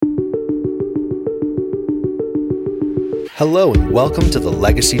Hello and welcome to the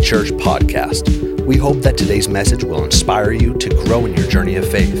Legacy Church podcast. We hope that today's message will inspire you to grow in your journey of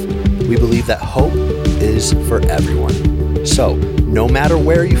faith. We believe that hope is for everyone. So, no matter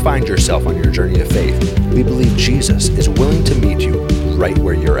where you find yourself on your journey of faith, we believe Jesus is willing to meet you right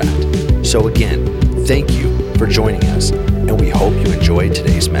where you're at. So again, thank you for joining us, and we hope you enjoy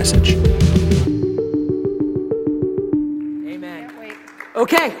today's message. Amen.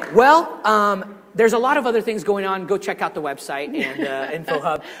 Okay, well, there's a lot of other things going on. Go check out the website and Info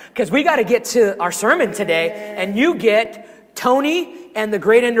Hub, because we got to get to our sermon today, and you get Tony and the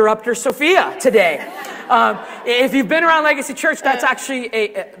great interrupter Sophia today. If you've been around Legacy Church, that's actually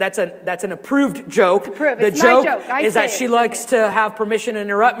that's an approved joke. The joke is that she likes to have permission to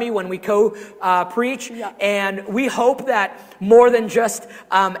interrupt me when we preach, and we hope that more than just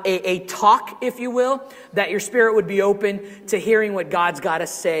a talk, if you will, that your spirit would be open to hearing what God's got to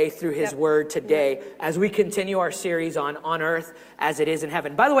say through His Word today as we continue our series on earth as it is in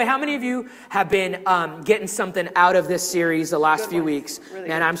heaven. By the way, how many of you have been getting something out of this series the last few weeks? Really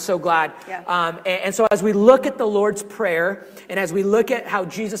and I'm so glad. Yeah. And so as we look at the Lord's Prayer, and as we look at how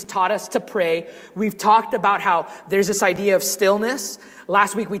Jesus taught us to pray, we've talked about how there's this idea of stillness.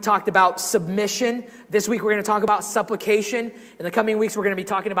 Last week we talked about submission. This week we're going to talk about supplication. In the coming weeks we're going to be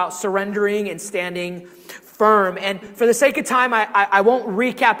talking about surrendering and standing firm. And for the sake of time, I won't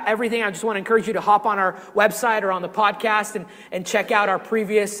recap everything. I just want to encourage you to hop on our website or on the podcast and check out our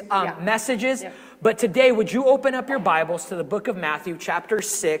previous messages. Yeah. But today, would you open up your Bibles to the book of Matthew, chapter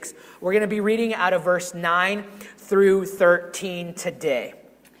 6. We're going to be reading out of verse 9 through 13 today.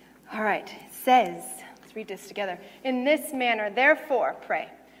 All right. It says, let's read this together. In this manner, therefore, pray.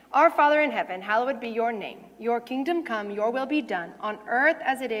 Our Father in heaven, hallowed be your name. Your kingdom come, your will be done, on earth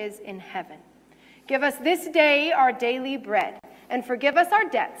as it is in heaven. Give us this day our daily bread, and forgive us our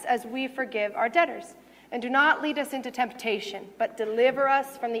debts as we forgive our debtors. And do not lead us into temptation, but deliver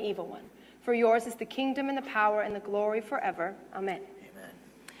us from the evil one. For yours is the kingdom and the power and the glory forever. Amen. Amen.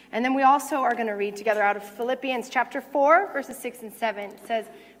 And then we also are going to read together out of Philippians chapter 4, verses 6 and 7. It says,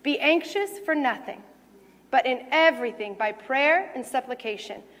 be anxious for nothing, but in everything by prayer and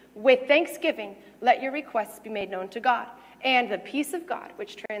supplication, with thanksgiving, let your requests be made known to God. And the peace of God,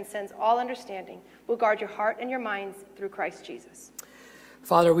 which transcends all understanding, will guard your heart and your minds through Christ Jesus.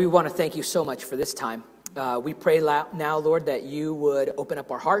 Father, we want to thank you so much for this time. We pray now, Lord, that you would open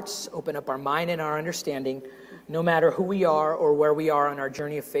up our hearts, open up our mind and our understanding, no matter who we are or where we are on our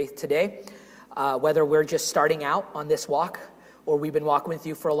journey of faith today, whether we're just starting out on this walk or we've been walking with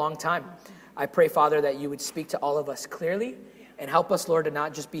you for a long time. I pray, Father, that you would speak to all of us clearly and help us, Lord, to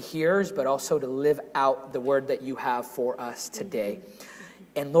not just be hearers, but also to live out the word that you have for us today.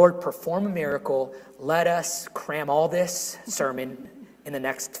 And Lord, perform a miracle. Let us cram all this sermon in the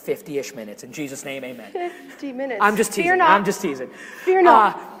next 50-ish minutes. In Jesus' name, amen. 50 minutes. I'm just teasing. Fear not. I'm just teasing. Fear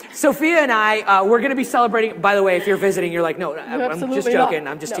not. Sophia and I, we're going to be celebrating. By the way, if you're visiting, you're like, no, I'm just joking.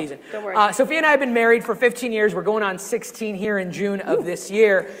 Not. I'm just teasing. Don't worry. Sophia and I have been married for 15 years. We're going on 16 here in June of this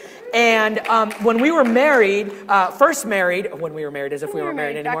year. And when we were married, when we were married, as if we weren't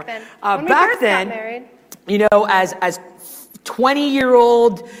married anymore. Back then, you know, as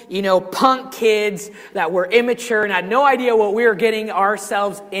 20-year-old, punk kids that were immature and had no idea what we were getting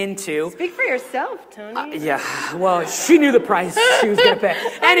ourselves into. Speak for yourself, Tony. Yeah, well, she knew the price she was going to pay.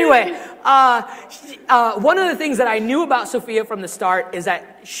 Anyway, one of the things that I knew about Sophia from the start is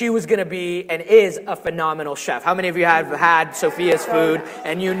that she was going to be and is a phenomenal chef. How many of you have had Sophia's food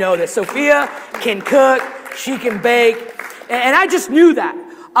and you know that Sophia can cook, she can bake, and I just knew that.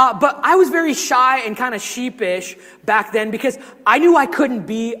 But I was very shy and kind of sheepish back then because I knew I couldn't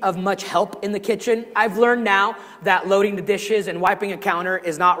be of much help in the kitchen. I've learned now that loading the dishes and wiping a counter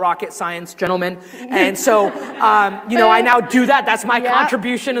is not rocket science, gentlemen. And so, I now do that. That's my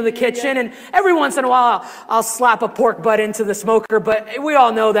contribution to the kitchen. And every once in a while, I'll slap a pork butt into the smoker. But we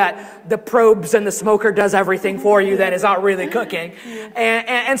all know that the probes and the smoker does everything for you that is not really cooking.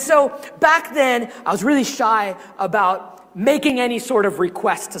 And so back then, I was really shy about making any sort of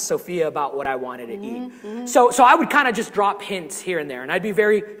request to Sophia about what I wanted to eat. Mm-hmm. So I would kind of just drop hints here and there, and I'd be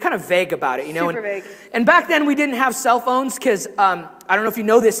very kind of vague about it, Super vague. And back then we didn't have cell phones because I don't know if you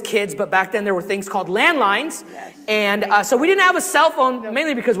know this, kids, but back then there were things called landlines, and so we didn't have a cell phone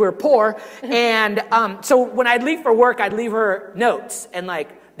mainly because we were poor. And so when I'd leave for work, I'd leave her notes, and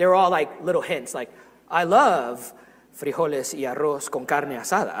they were all like little hints, like I love frijoles y arroz con carne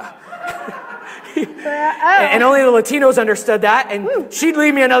asada. And only the Latinos understood that. And she'd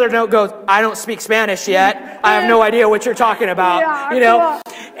leave me another note, goes, I don't speak Spanish yet. I have no idea what you're talking about.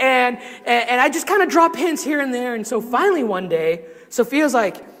 And I just kind of drop hints here and there. And so finally one day, Sophia's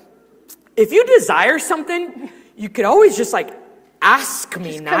like, if you desire something, you could always just like ask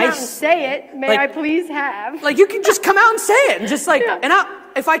me just nice. Come out and say it. May like, I please have? Like you can just come out and say it and just like, and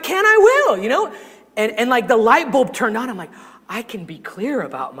if I can, I will, you know? And like the light bulb turned on. I'm like, I can be clear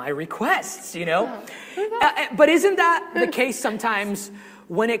about my requests, you know? But isn't that the case sometimes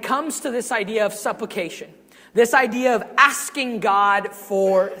when it comes to this idea of supplication? This idea of asking God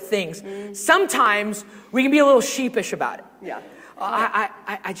for things. Sometimes we can be a little sheepish about it. Yeah. I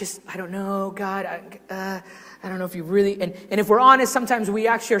don't know, God. I don't know if you really, and if we're honest, sometimes we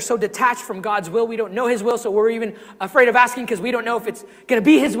actually are so detached from God's will, we don't know his will, so we're even afraid of asking because we don't know if it's going to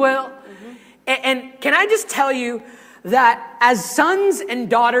be his will. And can I just tell you that as sons and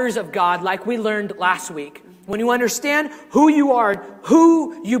daughters of God, like we learned last week, when you understand who you are,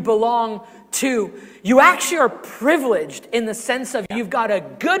 who you belong to, you actually are privileged in the sense of you've got a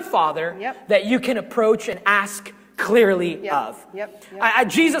good father that you can approach and ask clearly of.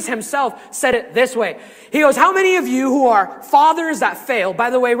 Jesus himself said it this way. He goes, how many of you who are fathers that fail, by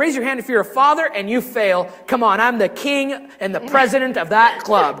the way, raise your hand if you're a father and you fail. Come on, I'm the king and the president of that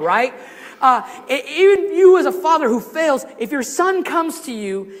club, right? Even you as a father who fails, if your son comes to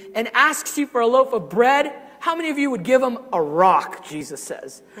you and asks you for a loaf of bread, how many of you would give him a rock, Jesus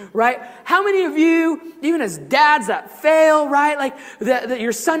says, right? How many of you, even as dads that fail, right? Like that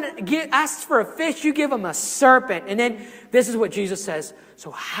your son asks for a fish, you give him a serpent. And then this is what Jesus says. So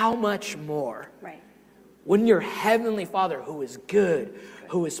how much more? Right. Wouldn't your heavenly Father, who is good,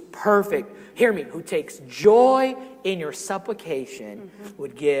 who is perfect, hear me, who takes joy in your supplication,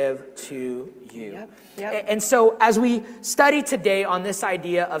 would give to you. And so as we study today on this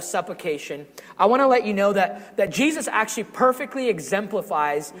idea of supplication, I want to let you know that Jesus actually perfectly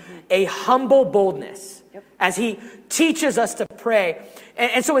exemplifies a humble boldness as he teaches us to pray.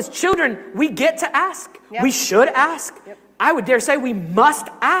 And so as children, we get to ask. We should ask. I would dare say we must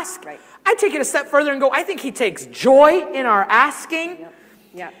ask. I take it a step further and go, I think he takes joy in our asking.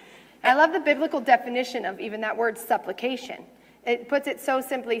 I love the biblical definition of even that word supplication. It puts it so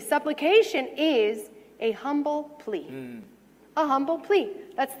simply. Supplication is a humble plea. A humble plea.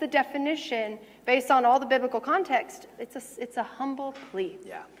 That's the definition based on all the biblical context. It's a humble plea.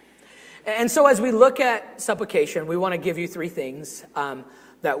 And so as we look at supplication, we want to give you three things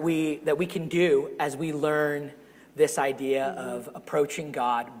that we can do as we learn this idea of approaching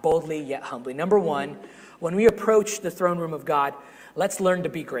God boldly yet humbly. Number one, when we approach the throne room of God, let's learn to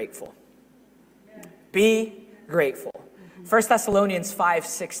be grateful. Be grateful. 1 Thessalonians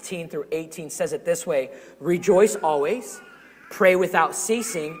 5:16 through 18 says it this way. Rejoice always, pray without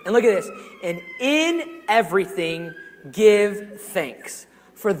ceasing. And look at this. And in everything give thanks.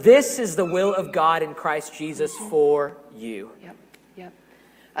 For this is the will of God in Christ Jesus for you.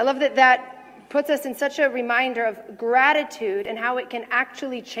 I love that puts us in such a reminder of gratitude and how it can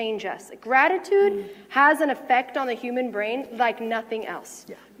actually change us. Gratitude has an effect on the human brain like nothing else.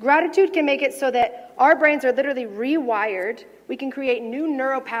 Gratitude can make it so that our brains are literally rewired. We can create new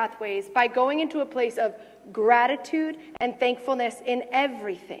neural pathways by going into a place of gratitude and thankfulness in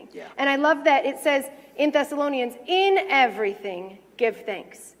everything. And I love that it says in Thessalonians, in everything, give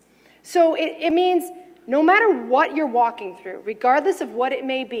thanks. So it means no matter what you're walking through, regardless of what it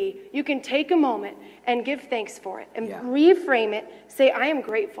may be, you can take a moment and give thanks for it and reframe it. Say, I am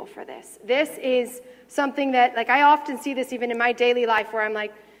grateful for this. This is something that, like, I often see this even in my daily life where I'm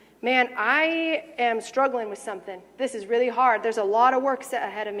like, man, I am struggling with something. This is really hard. There's a lot of work set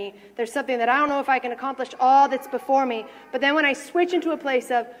ahead of me. There's something that I don't know if I can accomplish all that's before me. But then when I switch into a place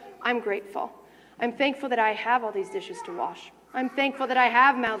of, I'm grateful. I'm thankful that I have all these dishes to wash. I'm thankful that I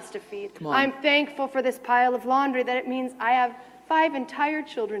have mouths to feed. I'm thankful for this pile of laundry that it means I have 5 entire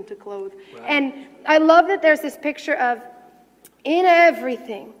children to clothe. And I love that there's this picture of in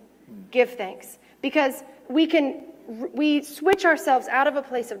everything, give thanks. Because we switch ourselves out of a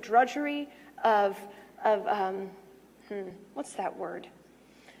place of drudgery, of what's that word?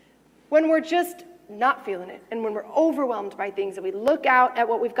 When we're just not feeling it, and when we're overwhelmed by things, and we look out at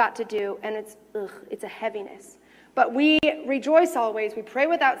what we've got to do, and it's a heaviness. But we rejoice always, we pray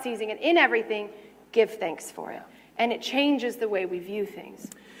without ceasing, and in everything, give thanks for it. And it changes the way we view things.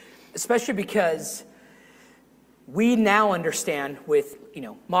 Especially because we now understand with,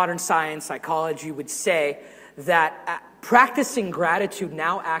 modern science, psychology would say that practicing gratitude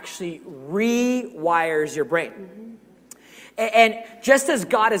now actually rewires your brain. And just as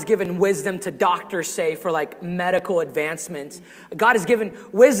God has given wisdom to doctors, say, for like medical advancements, God has given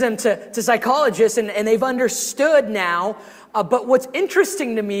wisdom to psychologists, and they've understood now. But what's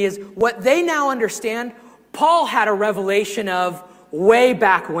interesting to me is what they now understand, Paul had a revelation of way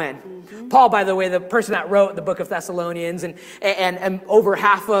back when. Paul, by the way, the person that wrote the book of Thessalonians and over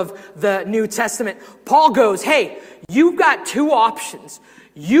half of the New Testament, Paul goes, hey, you've got two options.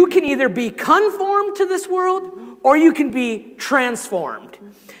 You can either be conformed to this world or you can be transformed.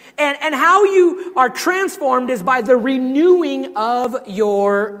 And how you are transformed is by the renewing of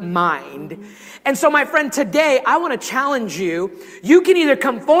your mind. And so, my friend, today I want to challenge you. You can either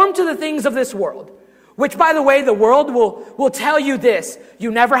conform to the things of this world, which, by the way, the world will tell you this. You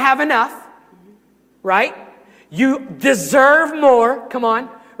never have enough, right? You deserve more. Come on,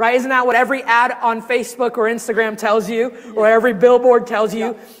 right? Isn't that what every ad on Facebook or Instagram tells you, or every billboard tells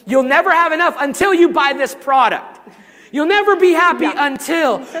you? You'll never have enough until you buy this product. You'll never be happy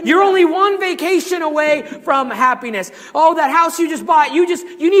until you're only one vacation away from happiness. Oh, that house you just bought, you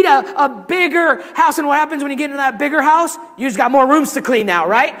need a bigger house. And what happens when you get into that bigger house? You just got more rooms to clean now,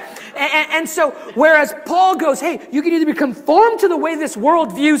 right? And so, whereas Paul goes, hey, you can either be conformed to the way this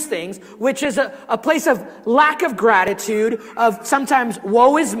world views things, which is a place of lack of gratitude, of sometimes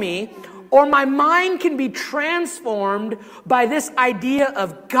woe is me, or my mind can be transformed by this idea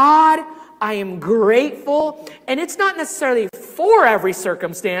of God, I am grateful, and it's not necessarily for every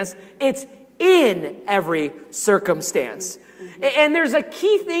circumstance, it's in every circumstance. And there's a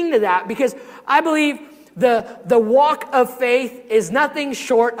key thing to that, because I believe the walk of faith is nothing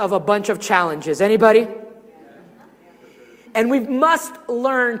short of a bunch of challenges. Anybody? And we must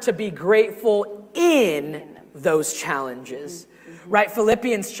learn to be grateful in those challenges. Right?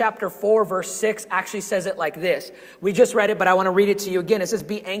 Philippians chapter 4, verse 6 actually says it like this. We just read it, but I want to read it to you again. It says,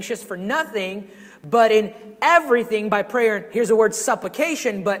 be anxious for nothing, but in everything by prayer. Here's the word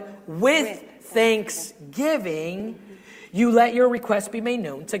supplication, but with thanksgiving, you let your requests be made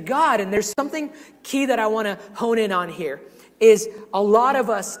known to God. And there's something key that I want to hone in on here, is a lot of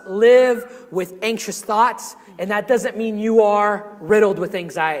us live with anxious thoughts, and that doesn't mean you are riddled with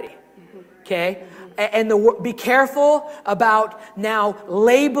anxiety. Okay? And be careful about now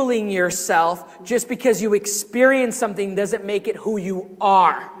labeling yourself. Just because you experience something doesn't make it who you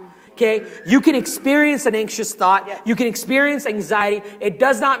are. Okay? You can experience an anxious thought. You can experience anxiety. It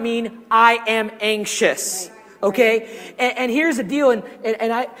does not mean I am anxious. Okay? And here's the deal.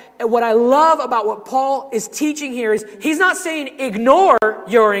 And what I love about what Paul is teaching here is he's not saying ignore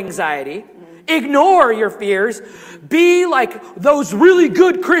your anxiety. Ignore your fears. Be like those really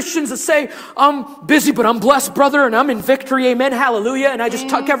good Christians that say, I'm busy, but I'm blessed, brother, and I'm in victory, amen, hallelujah, and I just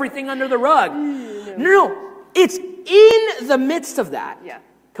tuck everything under the rug. No, it's in the midst of that.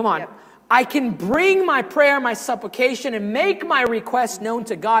 Come on. I can bring my prayer, my supplication, and make my request known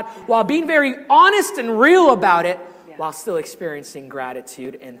to God while being very honest and real about it, while still experiencing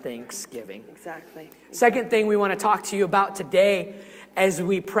gratitude and thanksgiving. Exactly. Second thing we want to talk to you about today as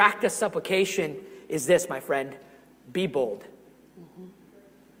we practice supplication is this, my friend. Be bold.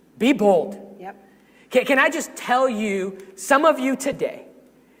 Be bold. Can I just tell you, some of you today,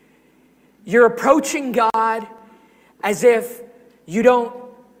 you're approaching God as if you don't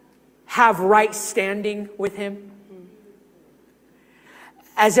have right standing with him.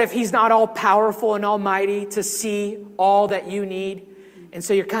 As if he's not all powerful and almighty to see all that you need. And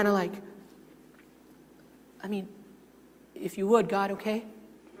so you're kind of like, I mean, if you would, God, okay?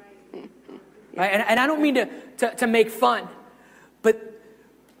 Right? And I don't mean to make fun, but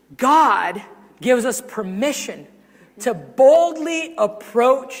God gives us permission to boldly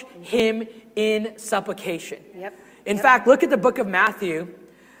approach him in supplication. In fact, look at the book of Matthew,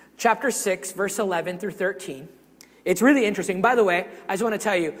 chapter 6, verse 11 through 13. It's really interesting. By the way, I just want to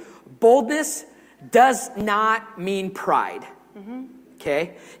tell you, boldness does not mean pride.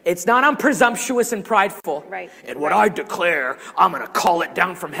 Okay? It's not I'm presumptuous and prideful. And what I declare, I'm going to call it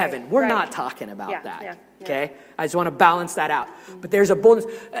down from heaven. We're not talking about that. Okay? I just want to balance that out. But there's a boldness.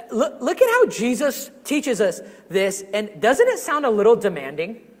 Look at how Jesus teaches us this. And doesn't it sound a little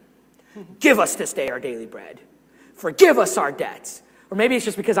demanding? Give us this day our daily bread. Forgive us our debts. Or maybe it's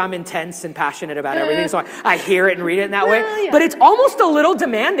just because I'm intense and passionate about everything, so I hear it and read it in that way. But it's almost a little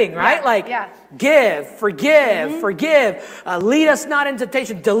demanding, right? Give, forgive, forgive, lead us not into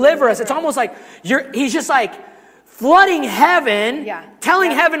temptation, deliver us. It's almost like he's just like flooding heaven,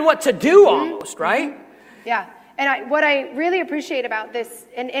 telling heaven what to do almost, right? And what I really appreciate about this,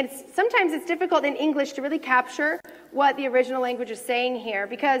 and sometimes it's difficult in English to really capture what the original language is saying here,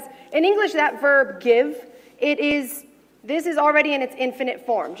 because in English that verb give, this is already in its infinite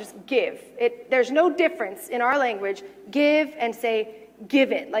form, just give. There's no difference in our language, give and say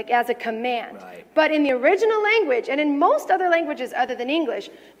give it, like as a command. But in the original language, and in most other languages other than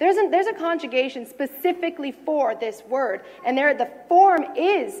English, there's a conjugation specifically for this word. And the form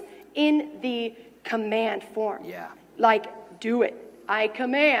is in the command form. Like, do it. I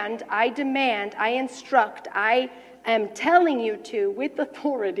command, I demand, I instruct, I am telling you to with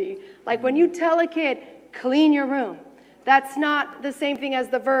authority. Like when you tell a kid, clean your room, that's not the same thing as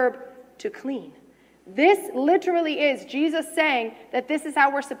the verb to clean. This literally is Jesus saying that this is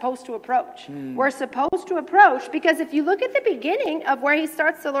how we're supposed to approach. We're supposed to approach because if you look at the beginning of where he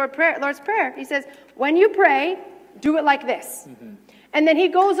starts the Lord's Prayer, he says, when you pray, do it like this. And then he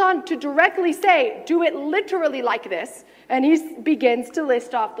goes on to directly say, do it literally like this. And he begins to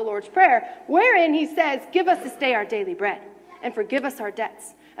list off the Lord's Prayer, wherein he says, give us this day our daily bread and forgive us our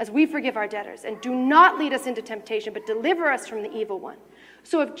debts as we forgive our debtors. And do not lead us into temptation, but deliver us from the evil one.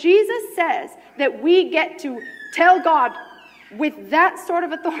 So if Jesus says that we get to tell God with that sort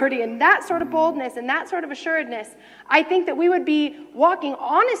of authority and that sort of boldness and that sort of assuredness, I think that we would be walking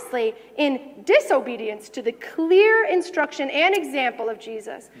honestly in disobedience to the clear instruction and example of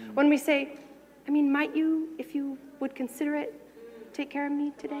Jesus. When we say, might you, if you would consider it, take care of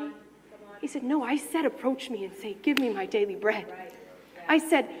me today? He said, no, I said approach me and say, give me my daily bread. I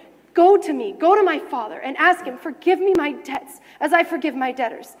said, go to me, go to my Father and ask him, forgive me my debts as I forgive my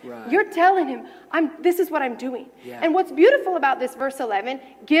debtors. You're telling him, this is what I'm doing. And what's beautiful about this verse 11,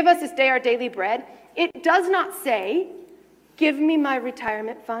 give us this day our daily bread, it does not say, give me my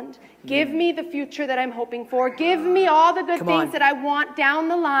retirement fund, give me the future that I'm hoping for, give me all the good things that I want down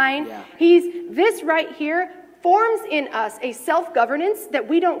the line. This right here forms in us a self-governance that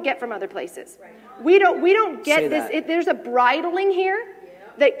we don't get from other places. We don't get this. There's a bridling here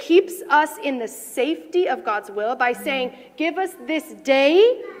that keeps us in the safety of God's will by saying, give us this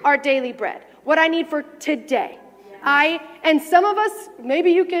day our daily bread, what I need for today. And some of us,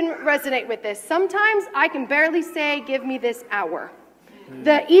 maybe you can resonate with this. Sometimes I can barely say, give me this hour.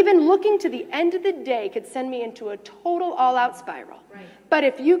 Even looking to the end of the day could send me into a total all-out spiral. But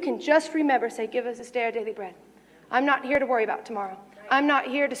if you can just remember, say, give us this day our daily bread. I'm not here to worry about tomorrow. I'm not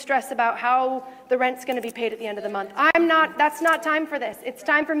here to stress about how the rent's going to be paid at the end of the month. That's not time for this. It's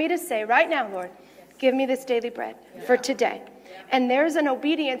time for me to say right now, Lord, give me this daily bread for today. And there's an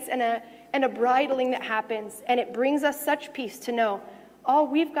obedience and a bridling that happens, and it brings us such peace to know all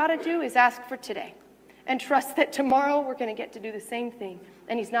we've got to do is ask for today and trust that tomorrow we're going to get to do the same thing,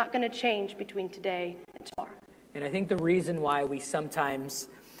 and he's not going to change between today and tomorrow. And I think the reason why we sometimes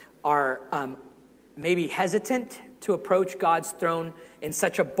are maybe hesitant to approach God's throne in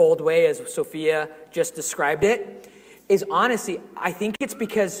such a bold way as Sophia just described it is honestly, I think it's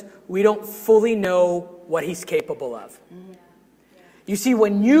because we don't fully know what he's capable of. You see,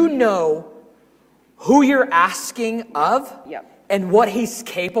 when you know who you're asking of and what he's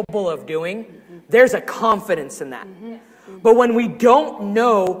capable of doing, there's a confidence in that. But when we don't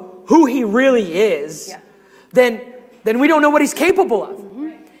know who he really is, then we don't know what he's capable of.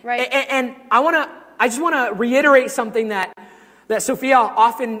 And I just want to reiterate something that Sophia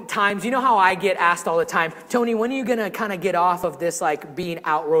oftentimes, you know how I get asked all the time, Tony, when are you going to kind of get off of this like being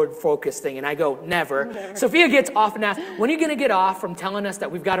outward focused thing? And I go, never. Sophia gets often asked, when are you going to get off from telling us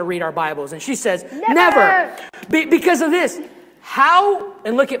that we've got to read our Bibles? And she says, never. Because of this. How,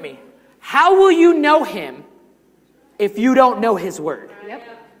 and look at me, how will you know him if you don't know his word?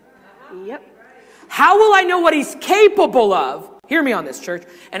 How will I know what he's capable of? Hear me on this, church.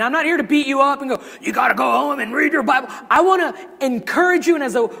 And I'm not here to beat you up and go, you got to go home and read your Bible. I want to encourage you. And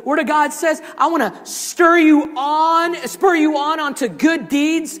as the Word of God says, I want to spur you on onto good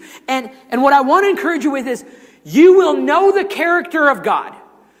deeds. And what I want to encourage you with is you will know the character of God.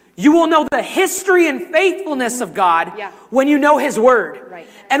 You will know the history and faithfulness of God when you know his word.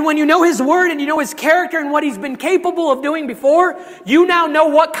 And when you know his word and you know his character and what he's been capable of doing before, you now know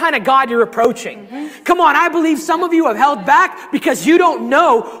what kind of God you're approaching. Come on, I believe some of you have held back because you don't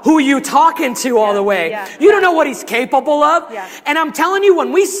know who you're talking to all the way. You don't know what he's capable of. And I'm telling you,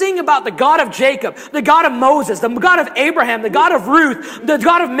 when we sing about the God of Jacob, the God of Moses, the God of Abraham, the God of Ruth, the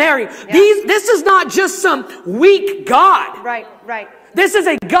God of Mary, this is not just some weak God. This is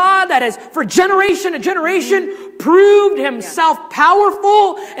a God that has, for generation to generation, proved himself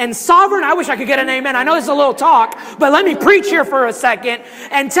powerful and sovereign. I wish I could get an amen. I know this is a little talk, but let me preach here for a second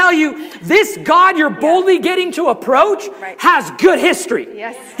and tell you, this God you're boldly getting to approach has good history.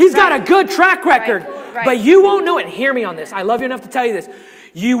 He's got a good track record, but you won't know it. Hear me on this. I love you enough to tell you this.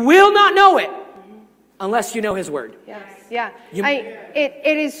 You will not know it unless you know his word.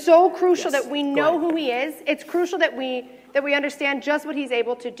 It is so crucial that we know who he is. It's crucial that we understand just what he's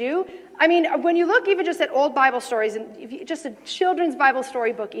able to do. I mean, when you look even just at old Bible stories, and just a children's Bible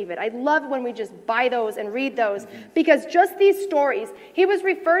story book even, I love when we just buy those and read those, because just these stories, he was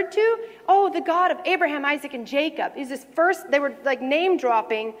referred to, the God of Abraham, Isaac, and Jacob. He's this first, they were like name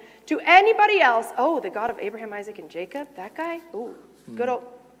dropping to anybody else. The God of Abraham, Isaac, and Jacob, that guy? Good old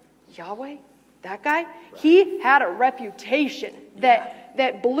Yahweh, that guy, he had a reputation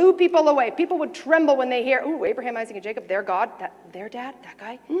that blew people away. People would tremble when they hear, ooh, Abraham, Isaac, and Jacob, their God, their dad, that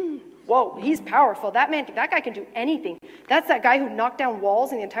guy. Whoa, he's powerful. That guy can do anything. That's that guy who knocked down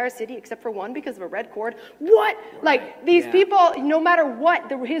walls in the entire city except for one because of a red cord. What? Like, these people, no matter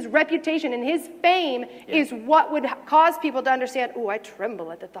what, his reputation and his fame is what would cause people to understand, ooh, I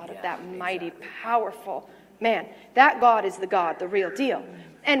tremble at the thought of that mighty, powerful man. That God is the God, the real deal.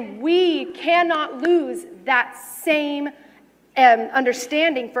 And we cannot lose that same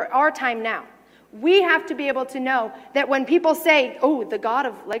understanding for our time now. We have to be able to know that when people say, oh, the God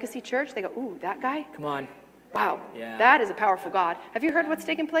of Legacy Church, they go, ooh, that guy? Come on. Wow, that is a powerful God. Have you heard what's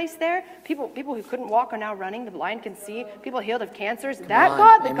taking place there? People who couldn't walk are now running. The blind can see. People healed of cancers.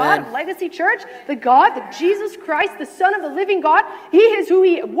 God, the God of Legacy Church, the God, the Jesus Christ, the Son of the living God, He is who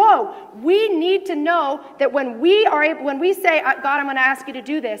He is. Whoa, we need to know that when we say, God, I'm going to ask you to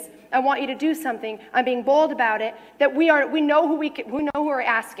do this. I want you to do something. I'm being bold about it. That we know who we're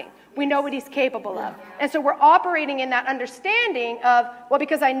asking. We know what He's capable of. And so we're operating in that understanding of, well,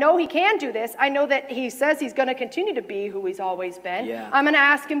 because I know He can do this, I know that He says He's going to continue to be who He's always been. Yeah. I'm going to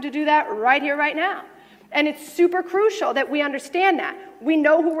ask Him to do that right here, right now. And it's super crucial that we understand that. We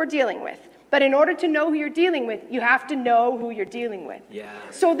know who we're dealing with. But in order to know who you're dealing with, you have to know who you're dealing with. Yeah.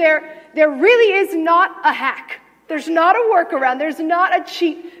 So there really is not a hack. There's not a workaround. There's not a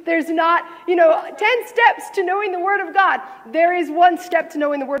cheat. There's not, 10 steps to knowing the Word of God. There is one step to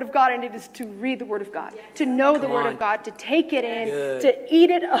knowing the Word of God, and it is to read the Word of God, to know the Word of God, to take it in, to eat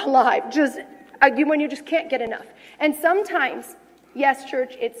it alive, when you just can't get enough. And sometimes, yes,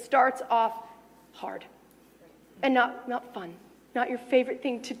 church, it starts off hard and not fun, not your favorite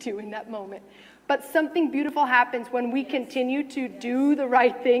thing to do in that moment. But something beautiful happens when we continue to do the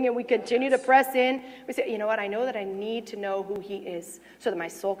right thing and we continue to press in. We say, you know what, I know that I need to know who He is so that my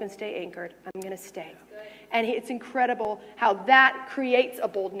soul can stay anchored. I'm going to stay. And it's incredible how that creates a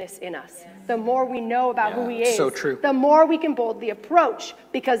boldness in us. The more we know about who He is, so true. The more we can boldly approach,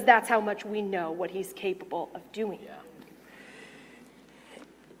 because that's how much we know what He's capable of doing. Yeah.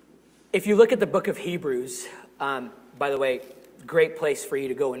 If you look at the book of Hebrews, by the way, great place for you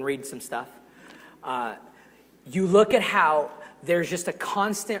to go and read some stuff. You look at how there's just a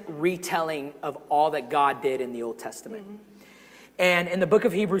constant retelling of all that God did in the Old Testament. Mm-hmm. And in the book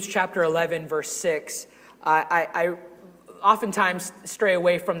of Hebrews chapter 11, verse 6, I oftentimes stray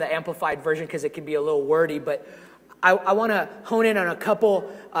away from the Amplified version because it can be a little wordy, but I want to hone in on a couple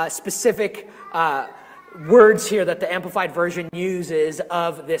specific words here that the Amplified version uses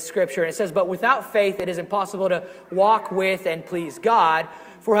of this scripture. And it says, but without faith it is impossible to walk with and please God.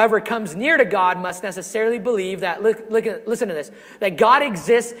 For whoever comes near to God must necessarily believe that, listen to this, that God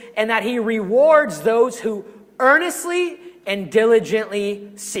exists and that He rewards those who earnestly and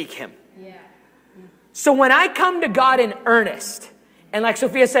diligently seek Him. Yeah. So when I come to God in earnest, and like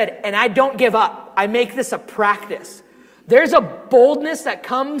Sophia said, and I don't give up, I make this a practice. There's a boldness that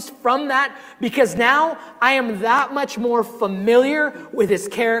comes from that because now I am that much more familiar with His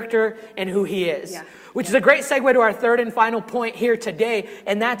character and who He is. Yeah. Which is a great segue to our third and final point here today,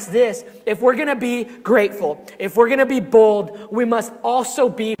 and that's this. If we're going to be grateful, if we're going to be bold, we must also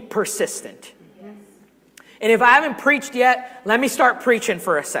be persistent. Yes. And if I haven't preached yet, let me start preaching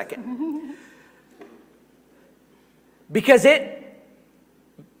for a second. Because it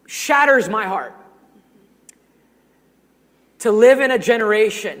shatters my heart to live in a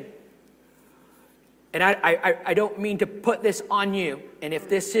generation, and I don't mean to put this on you, and if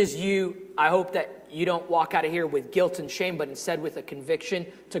this is you, I hope that you don't walk out of here with guilt and shame, but instead with a conviction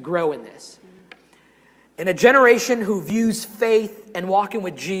to grow in this. In a generation who views faith and walking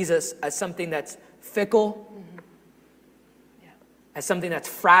with Jesus as something that's fickle, as something that's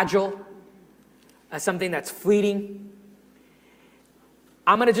fragile, as something that's fleeting,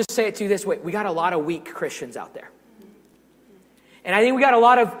 I'm going to just say it to you this way. We got a lot of weak Christians out there. And I think we got a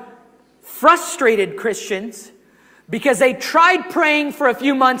lot of frustrated Christians because they tried praying for a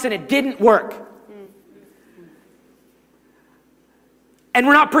few months and it didn't work. And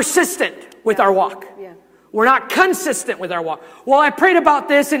we're not persistent with our walk. Yeah. We're not consistent with our walk. Well, I prayed about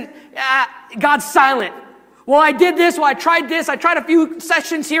this and God's silent. Well, I did this. Well, I tried this. I tried a few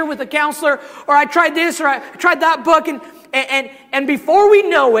sessions here with a counselor, or I tried this, or I tried that book. And before we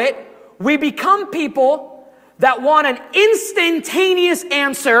know it, we become people that want an instantaneous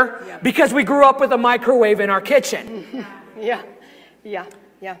answer because we grew up with a microwave in our kitchen. Yeah.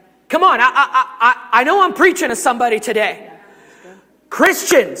 Come on. I know I'm preaching to somebody today.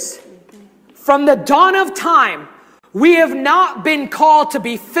 Christians, from the dawn of time, we have not been called to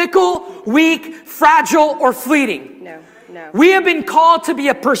be fickle, weak, fragile, or fleeting. No. No. We have been called to be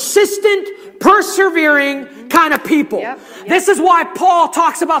a persistent, persevering kind of people. Yep. This is why Paul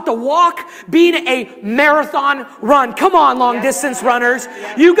talks about the walk being a marathon run. Come on, long distance runners.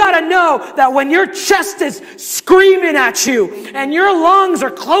 You got to know that when your chest is screaming at you and your lungs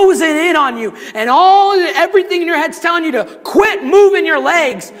are closing in on you and everything in your head's telling you to quit moving your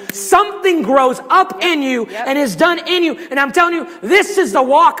legs, something grows up in you and is done in you. And I'm telling you, this is the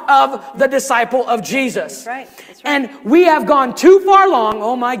walk of the disciple of Jesus. That's right. And we have gone too far long,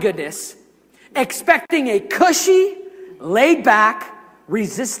 oh my goodness, expecting a cushy, laid back,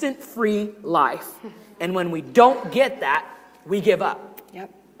 resistant-free life. And when we don't get that, we give up. Yep.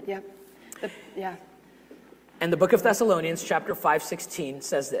 And the book of Thessalonians, chapter 5:16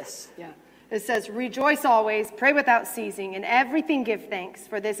 says this. Yeah. It says, rejoice always, pray without ceasing, in everything give thanks,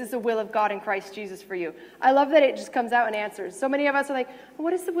 for this is the will of God in Christ Jesus for you. I love that it just comes out and answers. So many of us are like,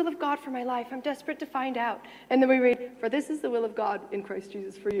 what is the will of God for my life? I'm desperate to find out. And then we read, for this is the will of God in Christ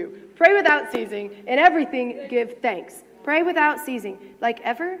Jesus for you. Pray without ceasing, in everything give thanks. Pray without ceasing. Like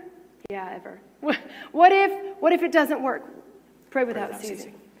ever? Yeah, ever. What if it doesn't work? Pray without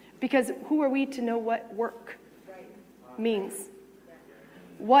ceasing. Because who are we to know what work means?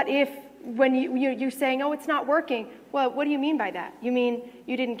 What if when you're saying, oh, it's not working? Well, what do you mean by that? You mean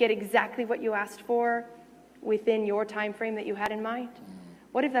you didn't get exactly what you asked for within your time frame that you had in mind?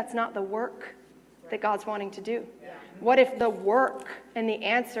 What if that's not the work that God's wanting to do? What if the work and the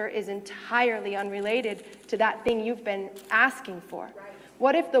answer is entirely unrelated to that thing you've been asking for?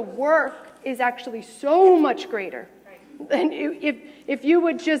 What if the work is actually so much greater? And if you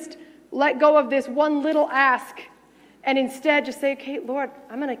would just let go of this one little ask and instead just say, okay, Lord,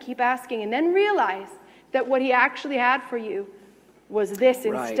 I'm going to keep asking, and then realize that what he actually had for you was this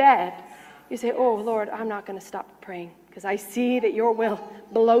instead. You say, oh, Lord, I'm not going to stop praying because I see that your will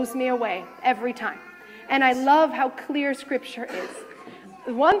blows me away every time. And I love how clear Scripture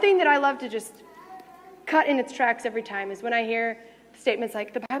is. One thing that I love to just cut in its tracks every time is when I hear statements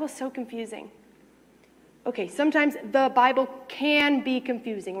like, the Bible's so confusing. Okay, sometimes the Bible can be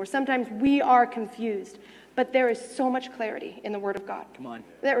confusing, or sometimes we are confused. But there is so much clarity in the Word of God. Come on.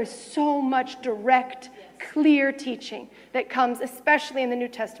 There is so much direct, clear teaching that comes, especially in the New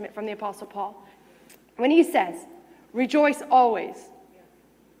Testament, from the Apostle Paul. When he says, rejoice always.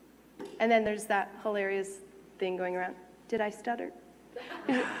 And then there's that hilarious thing going around. Did I stutter?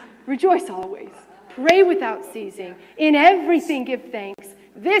 Rejoice always. Pray without ceasing. In everything give thanks.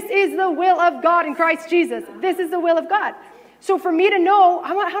 This is the will of God in Christ Jesus. This is the will of God. So for me to know,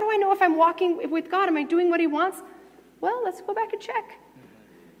 how do I know if I'm walking with God? Am I doing what he wants? Well, let's go back and check.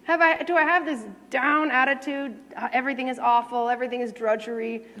 Do I have this down attitude? Everything is awful. Everything is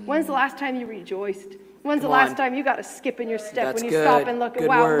drudgery. When's the last time you rejoiced? When's the last time you got a skip in your step when you stop and look at,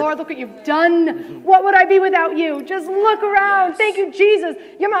 wow, Lord, look what you've done. What would I be without you? Just look around. Thank you, Jesus.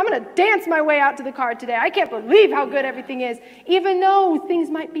 I'm going to dance my way out to the car today. I can't believe how good everything is, even though things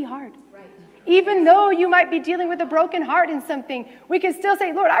might be hard. Even though you might be dealing with a broken heart in something, we can still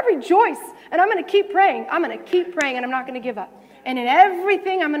say, Lord, I rejoice, and I'm going to keep praying. I'm going to keep praying, and I'm not going to give up. And in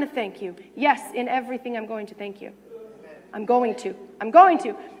everything, I'm going to thank you. Yes, in everything, I'm going to thank you. I'm going to.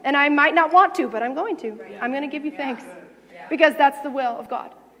 And I might not want to, but I'm going to. I'm going to give you thanks. Because that's the will of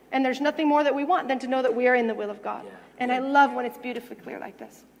God. And there's nothing more that we want than to know that we are in the will of God. And I love when it's beautifully clear like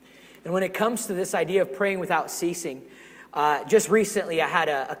this. And when it comes to this idea of praying without ceasing, just recently I had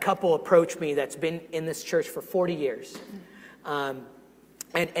a couple approach me that's been in this church for 40 years. And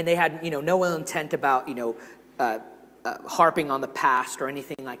they had, no ill intent about, harping on the past or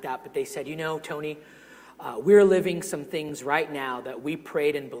anything like that. But they said, Tony, we're living some things right now that we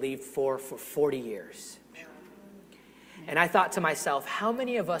prayed and believed for 40 years. And I thought to myself, how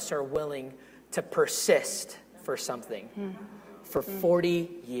many of us are willing to persist for something for 40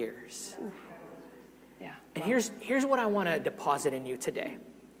 years? And here's what I want to deposit in you today.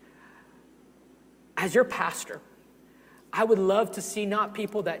 As your pastor, I would love to see not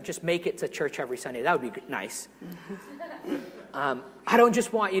people that just make it to church every Sunday. That would be nice. I don't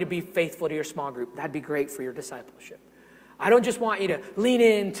just want you to be faithful to your small group. That'd be great for your discipleship. I don't just want you to lean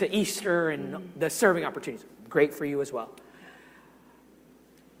into Easter and the serving opportunities. Great for you as well.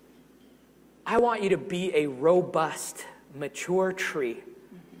 I want you to be a robust, mature tree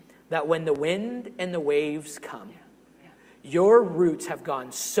that when the wind and the waves come, your roots have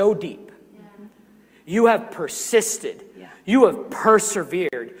gone so deep. You have persisted. You have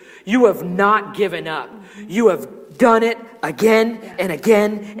persevered. You have not given up. You have done it again and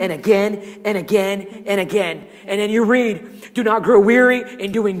again and again and again and again. And then you read, do not grow weary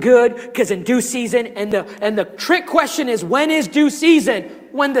in doing good, because in due season, and the trick question is, when is due season?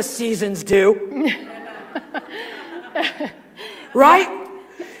 When the season's due. Right?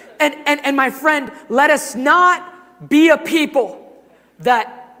 And my friend, let us not be a people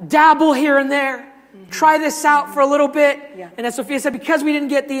that dabble here and there. Try this out for a little bit. And as Sophia said, because we didn't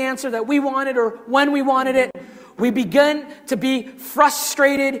get the answer that we wanted or when we wanted it, we begin to be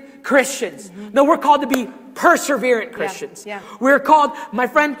frustrated Christians. No, we're called to be perseverant Christians. We're called, my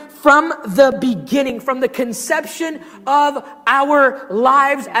friend, from the beginning, from the conception of our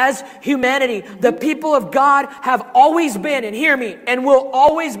lives as humanity. The people of God have always been, and hear me, and will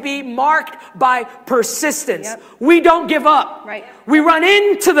always be marked by persistence. We don't give up. We run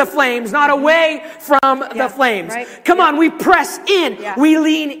into the flames, not away from the flames. Come on, we press in. We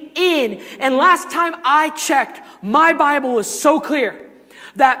lean in. And last time I checked, my Bible is so clear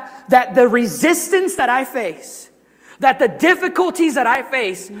that the resistance that I face, that the difficulties that I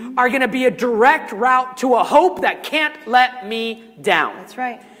face are going to be a direct route to a hope that can't let me down. That's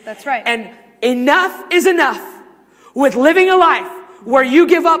right. That's right. And enough is enough with living a life where you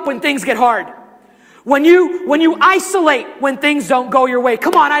give up when things get hard. When you isolate when things don't go your way.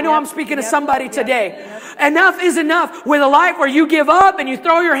 Come on, I know I'm speaking to somebody today. Enough is enough with a life where you give up and you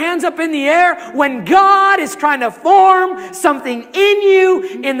throw your hands up in the air when God is trying to form something in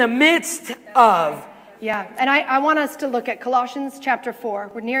you in the midst of. Yeah, and I want us to look at Colossians chapter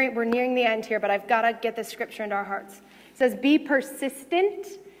 4. We're nearing the end here, but I've got to get this scripture into our hearts. It says, be persistent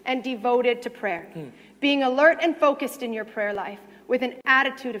and devoted to prayer, being alert and focused in your prayer life with an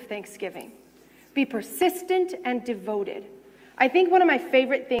attitude of thanksgiving. Be persistent and devoted. I think one of my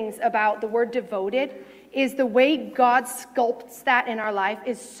favorite things about the word devoted is the way God sculpts that in our life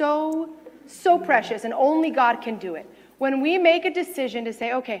is so precious, and only God can do it. When we make a decision to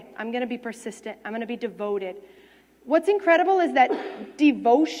say, okay, I'm going to be persistent, I'm going to be devoted, what's incredible is that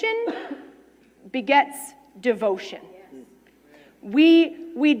devotion begets devotion.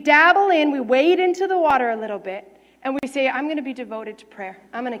 We dabble in, we wade into the water a little bit, and we say, I'm going to be devoted to prayer.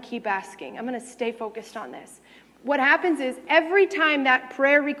 I'm going to keep asking. I'm going to stay focused on this. What happens is every time that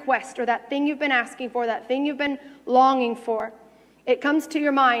prayer request or that thing you've been asking for, that thing you've been longing for, it comes to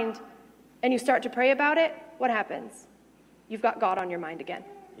your mind and you start to pray about it, what happens? You've got God on your mind again.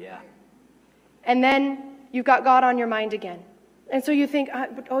 And then you've got God on your mind again. And so you think,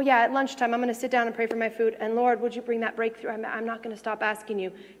 oh yeah, at lunchtime, I'm going to sit down and pray for my food. And Lord, would you bring that breakthrough? I'm not going to stop asking you.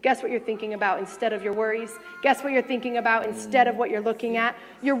 Guess what you're thinking about instead of your worries? Guess what you're thinking about instead of what you're looking at?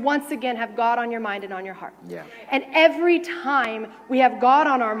 You once again have God on your mind and on your heart. And every time we have God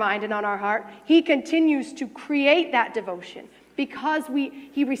on our mind and on our heart, He continues to create that devotion because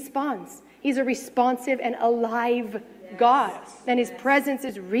He responds. He's a responsive and alive God, and His presence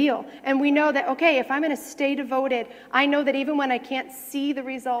is real. And we know that, okay, if I'm going to stay devoted, I know that even when I can't see the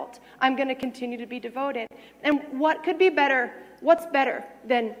result, I'm going to continue to be devoted. And what could be better? What's better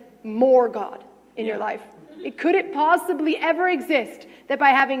than more God in your life? Could it possibly ever exist that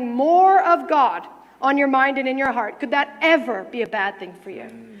by having more of God on your mind and in your heart, could that ever be a bad thing for you?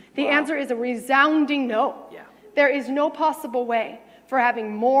 The answer is a resounding no. There is no possible way for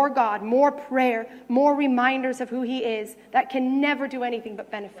having more God, more prayer, more reminders of who He is, that can never do anything but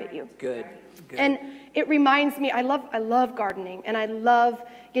benefit you. Good. And it reminds me, I love gardening, and I love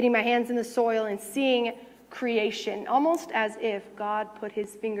getting my hands in the soil and seeing creation, almost as if God put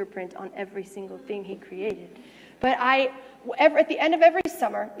His fingerprint on every single thing He created. But at the end of every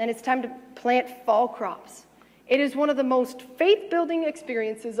summer, and it's time to plant fall crops, it is one of the most faith-building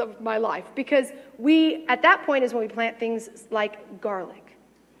experiences of my life, because at that point is when we plant things like garlic,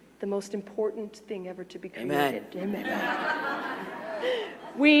 the most important thing ever to be created. Amen.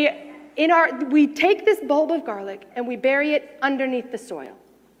 We take this bulb of garlic and we bury it underneath the soil.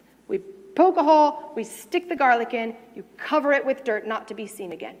 We poke a hole, we stick the garlic in, you cover it with dirt not to be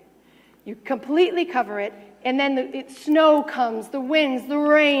seen again. You completely cover it, and then snow comes, the winds, the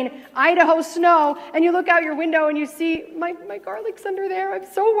rain, Idaho snow, and you look out your window and you see, my garlic's under there. I'm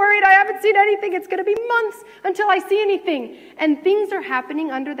so worried. I haven't seen anything. It's going to be months until I see anything. And things are happening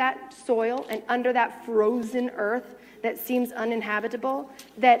under that soil and under that frozen earth that seems uninhabitable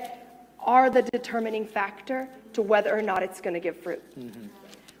that are the determining factor to whether or not it's going to give fruit.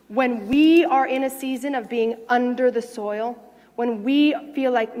 When we are in a season of being under the soil, when we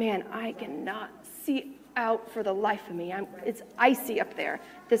feel like, man, I cannot see out for the life of me. It's icy up there.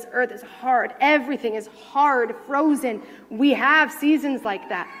 This earth is hard. Everything is hard, frozen. We have seasons like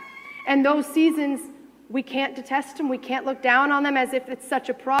that. And those seasons, we can't detest them. We can't look down on them as if it's such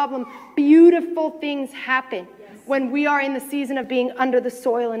a problem. Beautiful things happen when we are in the season of being under the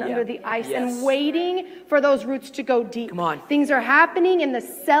soil and under the ice and waiting for those roots to go deep. Come on. Things are happening in the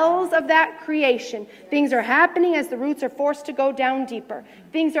cells of that creation. Things are happening as the roots are forced to go down deeper.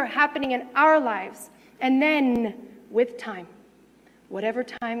 Things are happening in our lives. And then with time, whatever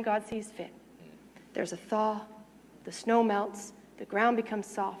time God sees fit, there's a thaw, the snow melts, the ground becomes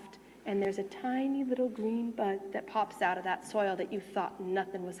soft, and there's a tiny little green bud that pops out of that soil that you thought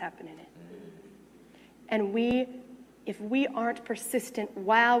nothing was happening in. And if we aren't persistent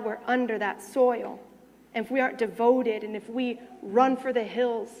while we're under that soil, and if we aren't devoted, and if we run for the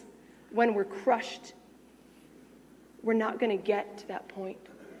hills when we're crushed, we're not going to get to that point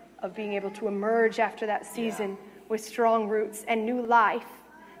of being able to emerge after that season with strong roots and new life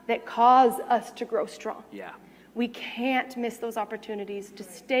that cause us to grow strong. Yeah. We can't miss those opportunities to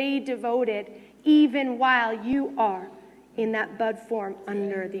stay devoted even while you are in that bud form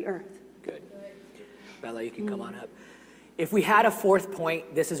under the earth. Good. Bella, you can come on up. If we had a fourth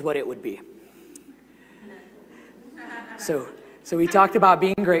point, this is what it would be. So we talked about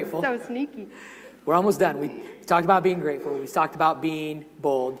being grateful. So sneaky. We're almost done. We talked about being grateful. We talked about being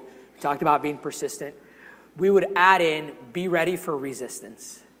bold. We talked about being persistent. We would add in, be ready for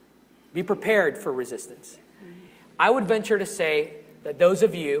resistance. Be prepared for resistance. I would venture to say that those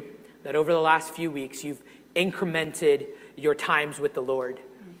of you that over the last few weeks, you've incremented your times with the Lord.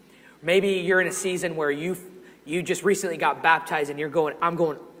 Maybe you're in a season where you just recently got baptized and I'm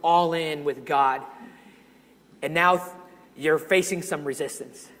going all in with God. And now you're facing some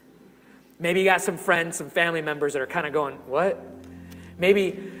resistance. Maybe you got some friends, some family members that are kind of going, what?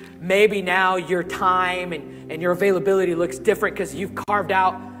 Maybe now your time and your availability looks different because you've carved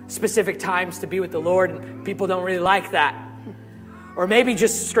out specific times to be with the Lord and people don't really like that. Or maybe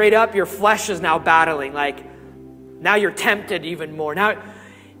just straight up your flesh is now battling. Like now you're tempted even more. Now,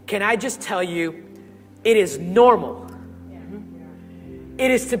 can I just tell you, it is normal.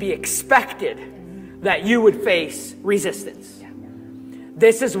 It is to be expected that you would face resistance.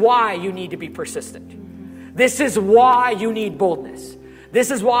 This is why you need to be persistent. This is why you need boldness.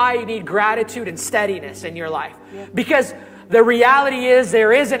 This is why you need gratitude and steadiness in your life. Because the reality is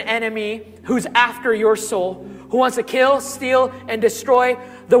there is an enemy who's after your soul, who wants to kill, steal, and destroy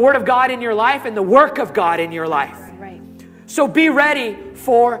the word of God in your life and the work of God in your life. Right. So be ready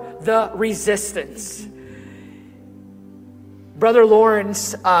for the resistance. Brother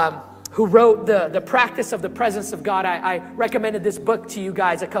Lawrence, who wrote the Practice of the Presence of God. I recommended this book to you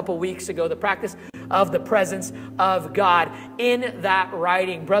guys a couple weeks ago, The Practice of the Presence of God. In that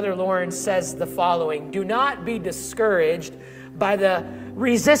writing, Brother Lawrence says the following: do not be discouraged by the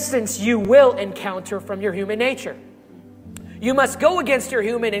resistance you will encounter from your human nature. You must go against your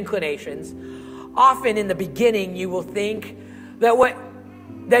human inclinations. Often in the beginning, you will think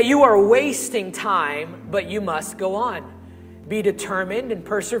that you are wasting time, but you must go on. Be determined and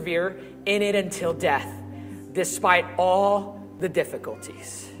persevere in it until death, despite all the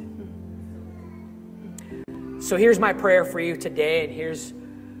difficulties. So here's my prayer for you today, and here's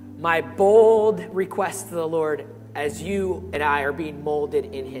my bold request to the Lord as you and I are being molded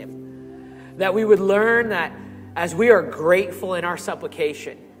in Him. That we would learn that as we are grateful in our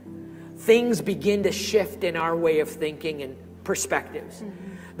supplication, things begin to shift in our way of thinking and perspectives.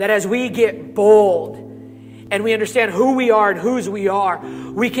 That as we get bold and we understand who we are and whose we are,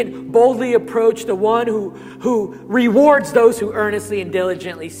 we can boldly approach the one who rewards those who earnestly and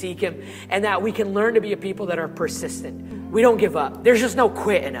diligently seek Him, and that we can learn to be a people that are persistent. We don't give up. There's just no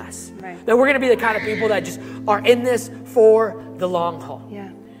quit in us. Right. That we're going to be the kind of people that just are in this for the long haul. Yeah.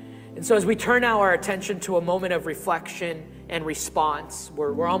 And so as we turn now our attention to a moment of reflection and response,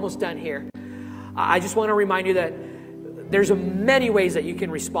 we're almost done here. I just want to remind you that there's many ways that you can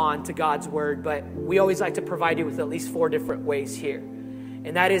respond to God's word, but we always like to provide you with at least 4 different ways here.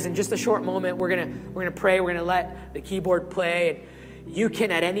 And that is, in just a short moment, we're gonna pray. We're gonna let the keyboard play, and you can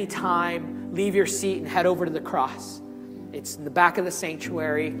at any time leave your seat and head over to the cross. It's in the back of the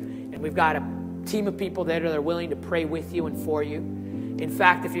sanctuary, and we've got a team of people there that are willing to pray with you and for you. In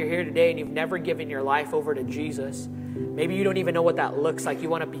fact, if you're here today and you've never given your life over to Jesus, maybe you don't even know what that looks like. You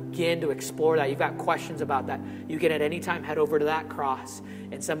want to begin to explore that. You've got questions about that. You can at any time head over to that cross,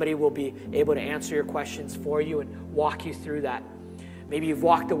 and somebody will be able to answer your questions for you and walk you through that. Maybe you've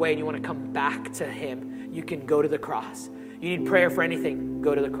walked away and you want to come back to Him. You can go to the cross. You need prayer for anything,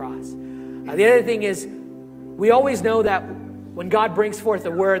 go to the cross. The other thing is, we always know that when God brings forth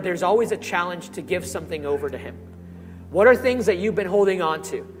a word, there's always a challenge to give something over to Him. What are things that you've been holding on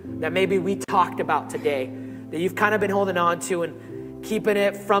to that maybe we talked about today, that you've kind of been holding on to and keeping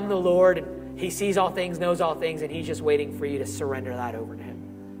it from the Lord, and He sees all things, knows all things, and He's just waiting for you to surrender that over to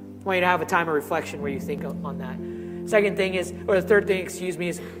Him? I want you to have a time of reflection where you think on that. Second thing is, or the third thing,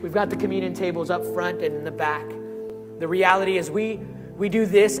 is we've got the communion tables up front and in the back. The reality is we do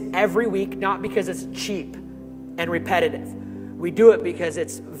this every week, not because it's cheap and repetitive. We do it because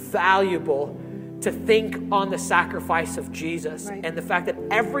it's valuable to think on the sacrifice of Jesus and the fact that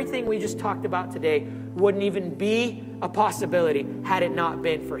everything we just talked about today wouldn't even be a possibility had it not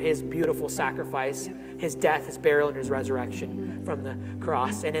been for his beautiful sacrifice, his death, his burial, and his resurrection from the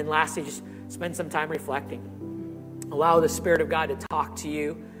cross. And then lastly, just spend some time reflecting. Allow the Spirit of God to talk to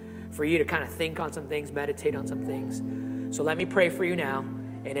you, for you to kind of think on some things, meditate on some things. So let me pray for you now,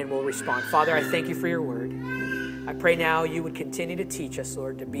 and then we'll respond. Father, I thank you for your word. I pray now you would continue to teach us,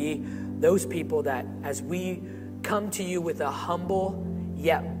 Lord, to be those people that as we come to you with a humble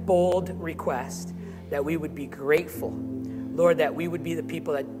yet bold request, that we would be grateful. Lord, that we would be the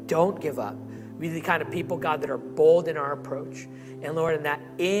people that don't give up. We be the kind of people, God, that are bold in our approach. And Lord, and that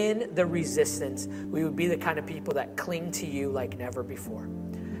in the resistance, we would be the kind of people that cling to you like never before.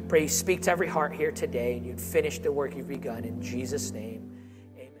 Pray you speak to every heart here today, and you'd finish the work you've begun. In Jesus' name,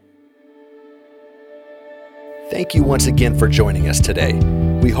 amen. Thank you once again for joining us today.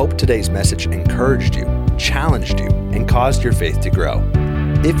 We hope today's message encouraged you, challenged you, and caused your faith to grow.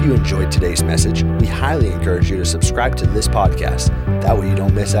 If you enjoyed today's message, we highly encourage you to subscribe to this podcast. That way you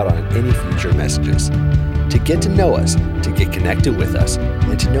don't miss out on any future messages. To get to know us, to get connected with us,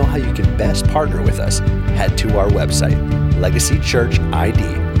 and to know how you can best partner with us, head to our website,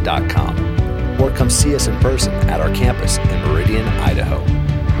 legacychurchid.com, or come see us in person at our campus in Meridian, Idaho.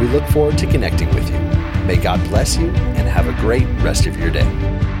 We look forward to connecting with you. May God bless you and have a great rest of your day.